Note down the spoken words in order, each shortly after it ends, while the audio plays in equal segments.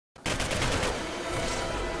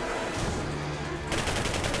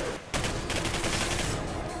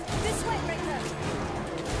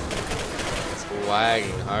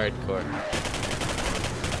swagging hardcore.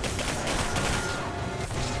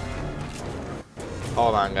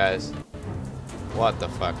 Hold on, guys. What the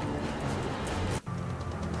fuck?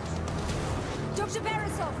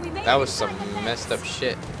 That was some messed up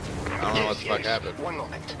shit. I don't know what the fuck happened. One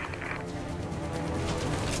moment.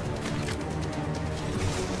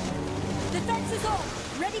 Defense is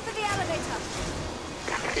off. Ready for the elevator.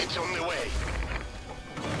 It's on the way.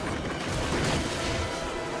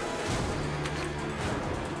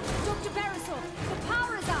 Dr. Beresov, the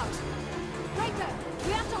power is out. Raker,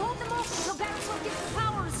 we have to hold them off until Beresov gets the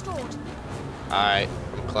power restored. Alright,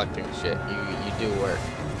 I'm collecting shit. You do work.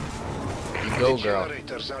 You go, girl.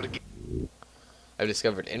 I've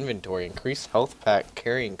discovered inventory. Increased health pack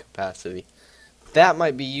carrying capacity. That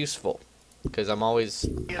might be useful. Because I'm always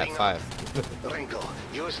at 5. Renko,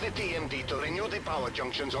 use the TMD to renew the power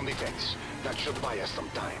junctions on the fence. That should buy us some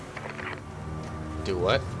time. Do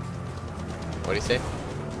what? What do you say?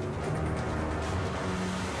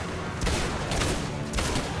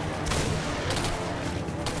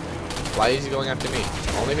 Why is he going after me?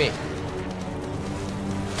 Only me.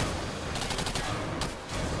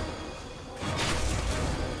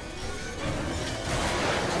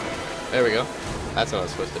 There we go. That's what I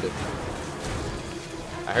was supposed to do.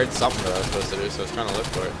 I heard something that I was supposed to do, so I was trying to look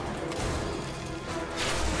for it.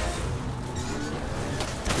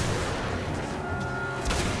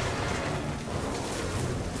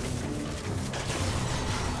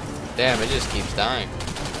 Damn, it just keeps dying.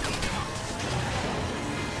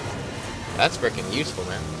 That's freaking useful,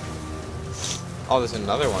 man. Oh, there's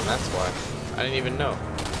another one, that's why. I didn't even know.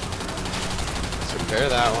 Let's repair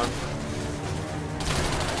that one.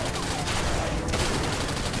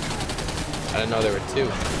 I didn't know there were 2.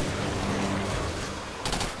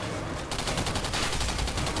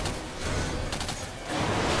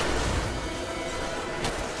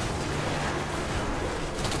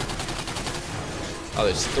 Oh,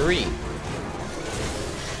 there's 3.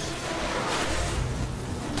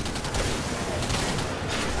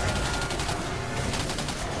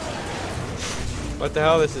 What the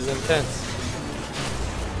hell? This is intense.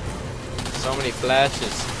 So many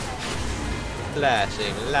flashes.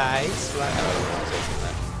 Flashing lights. I don't know what I'm saying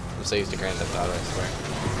that. I'm so used to Grand Theft Auto, I swear.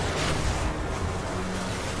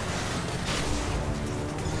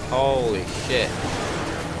 Holy shit.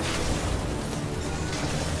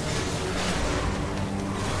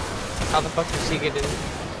 How the fuck does he get in?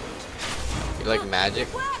 You like magic?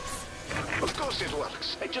 Of course it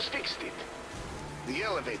works. I just fixed it. The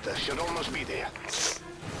elevator should almost be there.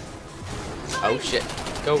 Oh shit.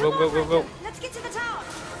 Go, go, go, go, go. Let's get to the tower.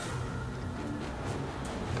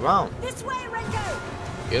 Come on. This way, Renko.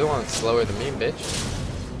 You're the one that's slower than me, bitch.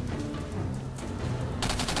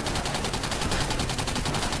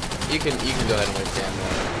 You can go ahead and wait down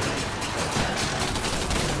there.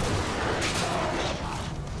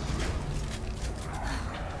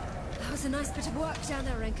 That was a nice bit of work down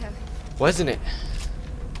there, Renko. Wasn't it?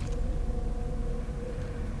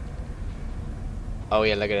 Oh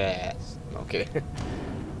yeah, look at that ass. Okay.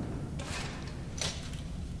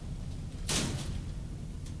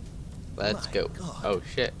 Let's go. God, oh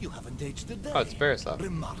shit. You haven't aged a day. Oh, it's Berislav.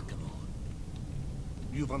 Remarkable.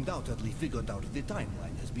 You've undoubtedly figured out the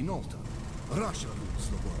timeline has been altered. Russia rules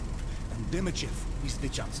the world, and Demichev is the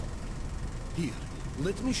chancellor. Here,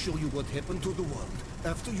 let me show you what happened to the world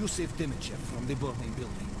after you saved Demichev from the burning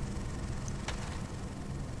building.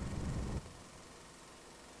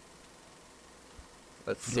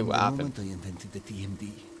 Let's see what happened. From the moment I invented the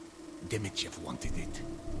TMD, Demichev wanted it.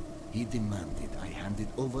 He demanded I hand it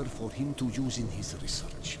over for him to use in his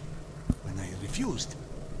research. When I refused,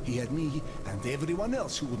 he had me and everyone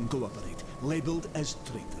else who wouldn't cooperate labeled as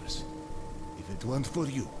traitors. If it weren't for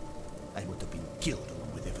you, I would have been killed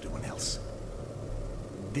along with everyone else.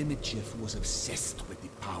 Demichev was obsessed with the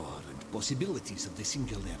power and possibilities of the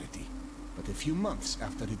Singularity. But a few months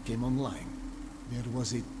after it came online, there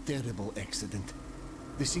was a terrible accident.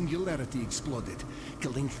 The Singularity exploded,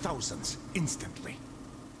 killing thousands instantly.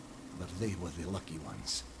 But they were the lucky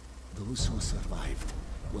ones. Those who survived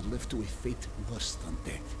were left to a fate worse than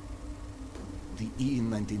death. The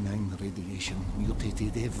E99 radiation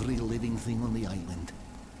mutated every living thing on the island,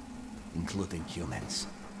 including humans.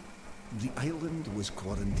 The island was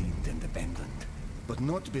quarantined and abandoned, but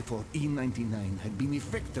not before E99 had been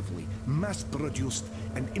effectively mass-produced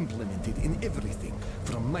and implemented in everything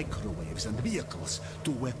from microwaves and vehicles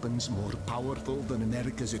to weapons more powerful than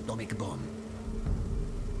America's atomic bomb.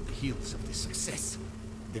 On the heels of this success,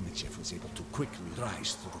 Demichev was able to quickly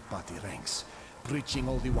rise through the party ranks, preaching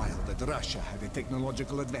all the while that Russia had a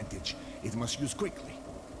technological advantage it must use quickly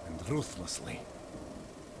and ruthlessly.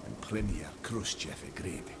 and Premier Khrushchev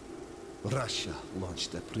agreed. Russia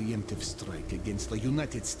launched a preemptive strike against the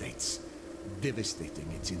United States,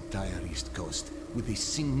 devastating its entire east coast with a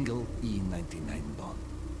single E-99 bomb.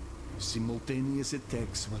 Simultaneous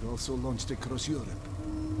attacks were also launched across Europe.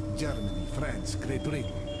 Germany, France, Great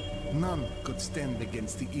Britain. None could stand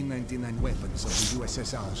against the E-99 weapons of the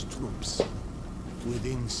USSR's troops.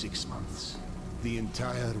 Within 6 months, the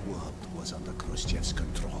entire world was under Khrushchev's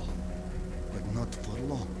control. But not for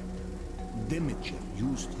long. Demichev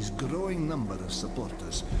used his growing number of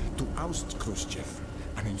supporters to oust Khrushchev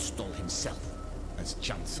and install himself as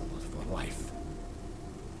Chancellor for life.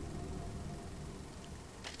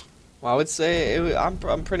 Well, I would say I'm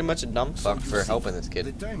pretty much a dumb fuck for helping this kid.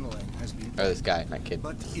 The timeline has been Or this guy, not kid.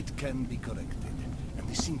 but it can be corrected, and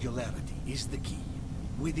the Singularity is the key.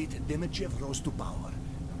 With it, Demichev rose to power,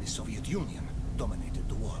 and the Soviet Union dominated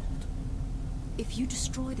the world. If you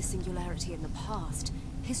destroy the Singularity in the past,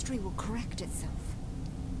 history will correct itself.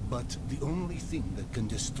 But the only thing that can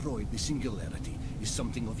destroy the Singularity is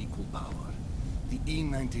something of equal power. The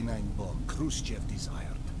E-99 bomb Khrushchev desired.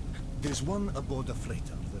 There's one aboard a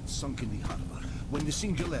freighter that sunk in the harbor when the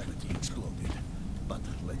Singularity exploded. But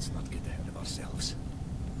let's not get ahead of ourselves.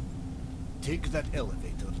 Take that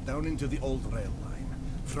elevator down into the old rail line.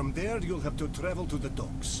 From there, you'll have to travel to the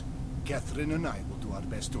docks. Catherine and I will do our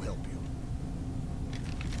best to help you.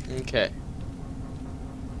 Okay.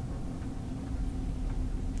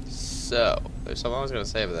 So, there's something I was going to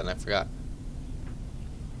say, but then I forgot.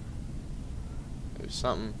 There's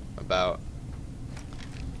something about...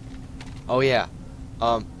 Oh, yeah.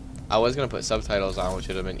 I was going to put subtitles on, which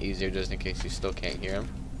would have been easier just in case you still can't hear them.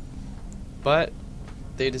 But,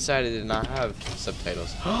 they decided to not have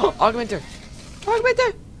subtitles. Augmenter!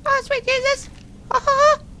 Augmenter! Oh, sweet Jesus!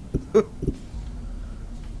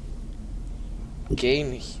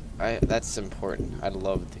 Gain... that's important. I'd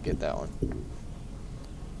love to get that one.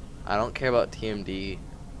 I don't care about TMD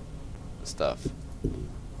stuff.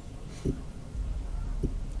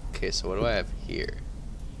 Okay, so what do I have here?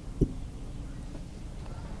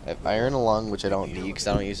 I have iron lung, which I don't need because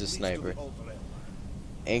I don't use a sniper.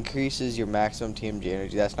 Increases your maximum TMG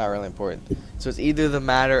energy. That's not really important. So it's either the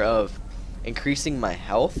matter of increasing my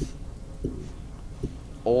health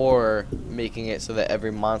or making it so that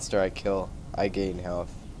every monster I kill, I gain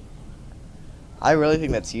health. I really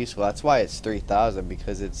think that's useful. That's why it's 3,000,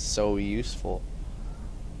 because it's so useful.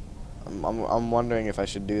 I'm wondering if I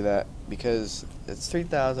should do that, because it's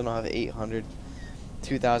 3,000. I'll have 800,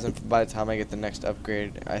 2,000 by the time I get the next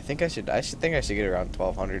upgrade. I think I should get around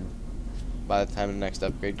 1,200 by the time the next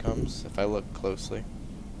upgrade comes, if I look closely.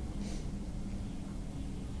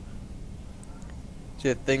 See,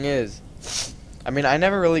 the thing is, I mean, I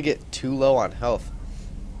never really get too low on health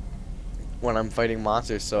when I'm fighting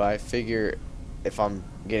monsters, so I figure if I'm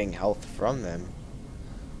getting health from them,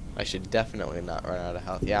 I should definitely not run out of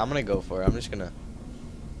health. Yeah, I'm gonna go for it. I'm just gonna...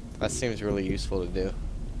 That seems really useful to do.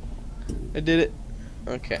 I did it.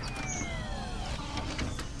 Okay.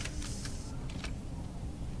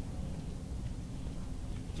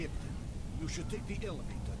 Captain, you should take the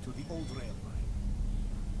elevator to the old rail line.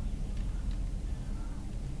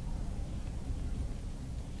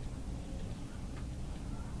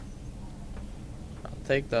 I'll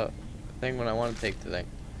take the thing when I want to take the thing.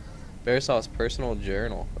 Barisov's personal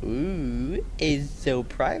journal. Ooh, is so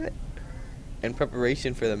private. In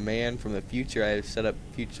preparation for the man from the future, I have set up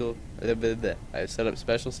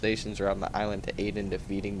special stations around the island to aid in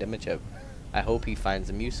defeating Demichev. I hope he finds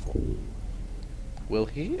them useful. Will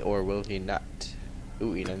he or will he not?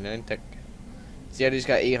 Ooh, E99 tech. See, I just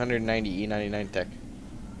got 890 E99 tech.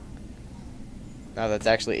 Now that's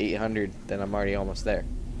actually 800, then I'm already almost there.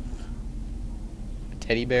 A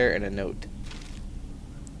teddy bear and a note.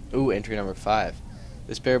 Ooh, entry number 5.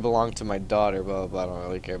 This bear belonged to my daughter, blah, blah, blah. I don't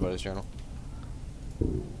really care about his journal.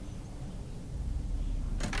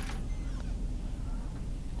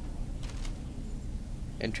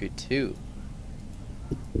 Entry 2.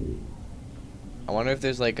 I wonder if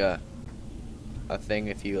there's like a thing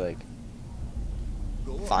if you like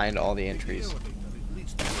find all the entries.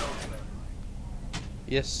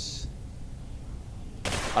 Yes. I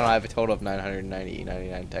don't know, I have a total of 990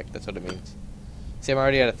 E99 tech. That's what it means. See, I'm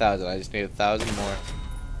already at 1,000. I just need 1,000 more.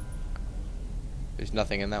 There's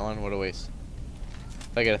nothing in that one. What a waste.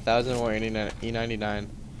 If I get 1,000 more E99,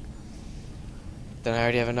 then I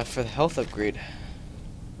already have enough for the health upgrade.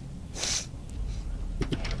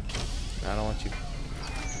 I don't want you.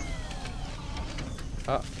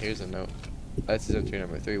 Oh, here's a note. That's his entry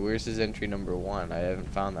number 3. Where's his entry number 1? I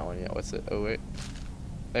haven't found that one yet. What's it? Oh, wait.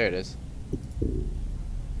 There it is.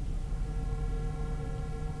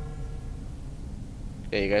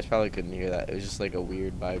 Yeah, you guys probably couldn't hear that. It was just like a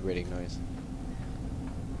weird vibrating noise.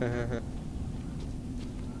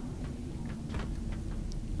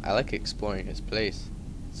 I like exploring his place.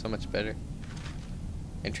 So much better.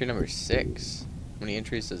 Entry number 6. How many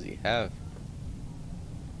entries does he have?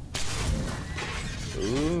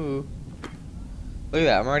 Ooh. Look at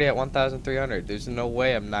that. I'm already at 1,300. There's no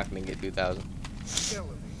way I'm not going to get 2,000. The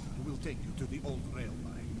elevator will take you to the old rail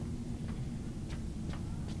line.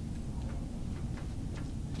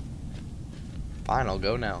 Fine, I'll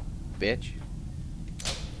go now, bitch.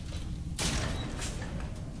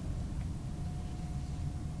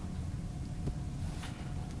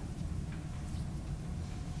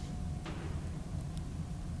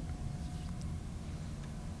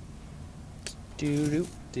 Do do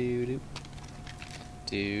do do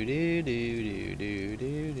do do do do do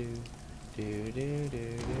do do do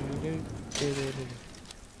do do do.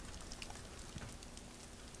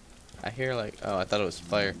 I hear like, oh, I thought it was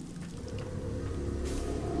fire.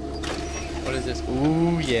 What is this?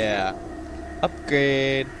 Ooh yeah,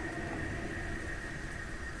 upgrade.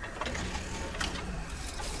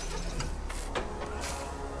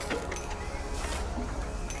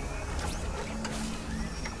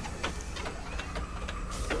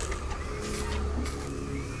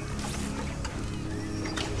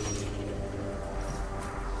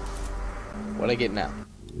 What I get now?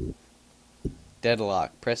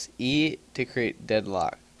 Deadlock. Press E to create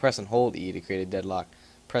deadlock. Press and hold E to create a deadlock.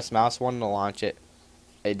 Press mouse 1 to launch it.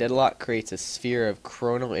 A deadlock creates a sphere of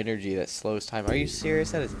chronal energy that slows time. Are you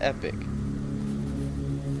serious? That is epic.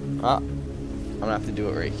 Ah, I'm gonna have to do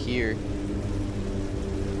it right here.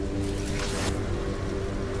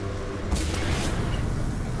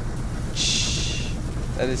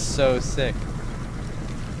 That is so sick.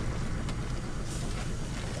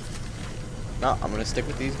 No, I'm gonna stick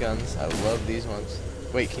with these guns. I love these ones.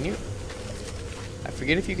 Wait, can you? I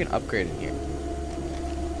forget if you can upgrade in here.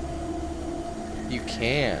 You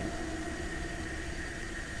can.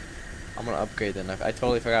 I'm gonna upgrade then. I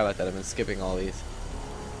totally forgot about that. I've been skipping all these.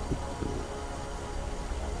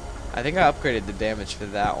 I think I upgraded the damage for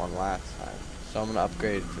that one last time. So I'm gonna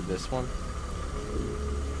upgrade for this one.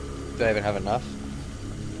 Do I even have enough?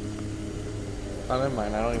 Oh, never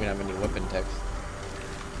mind. I don't even have any weapon text.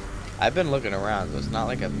 I've been looking around, so it's not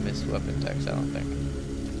like I've missed weapon text, I don't think.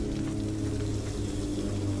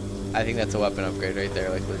 I think that's a weapon upgrade right there,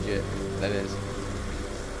 like legit. That is.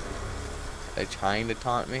 They're trying to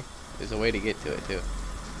taunt me. There's a way to get to it, too.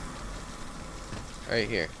 Right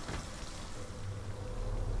here.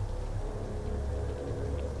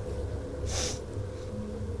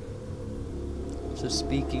 So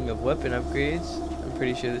speaking of weapon upgrades, I'm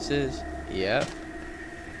pretty sure this is. Yep.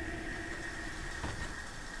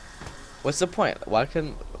 What's the point? Why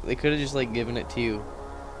couldn't they could have just like given it to you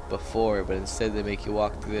before, but instead they make you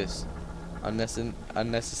walk through this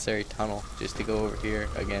unnecessary tunnel just to go over here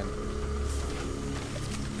again.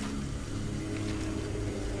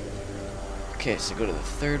 Okay, so go to the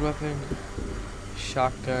third weapon.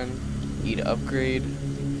 Shotgun. E to upgrade.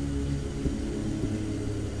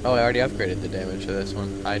 Oh, I already upgraded the damage for this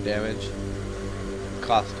one. High damage.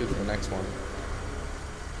 Cost 2 for the next one.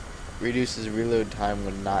 Reduces reload time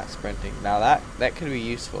when not sprinting. Now that could be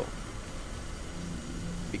useful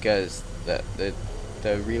because the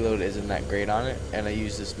reload isn't that great on it, and I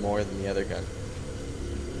use this more than the other gun.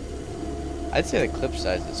 I'd say the clip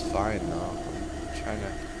size is fine though. I'm trying to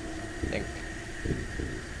think.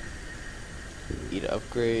 E to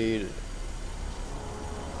upgrade.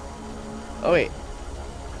 Oh wait,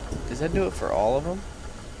 does that do it for all of them?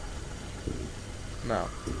 No.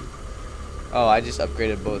 Oh, I just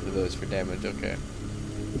upgraded both of those for damage, okay.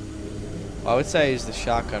 Well, I would say I use the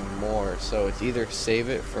shotgun more, so it's either save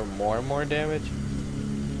it for more and more damage,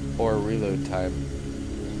 or reload time.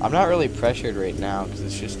 I'm not really pressured right now, because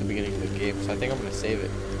it's just the beginning of the game, so I think I'm going to save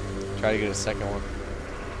it. Try to get a second one.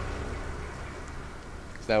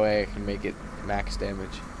 Because that way I can make it max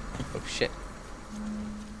damage. Oh shit.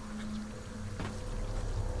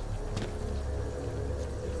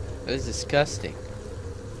 That is disgusting.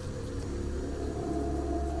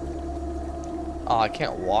 Oh, I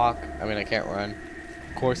can't walk. I mean, I can't run.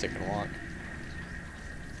 Of course I can walk.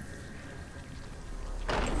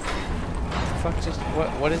 What the fuck just...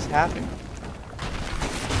 What is happening?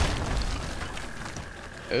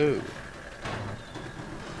 Ooh.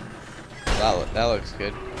 That looks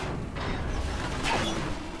good.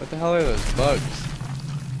 What the hell are those bugs?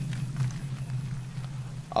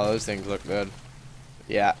 Oh, those things look good.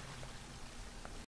 Yeah.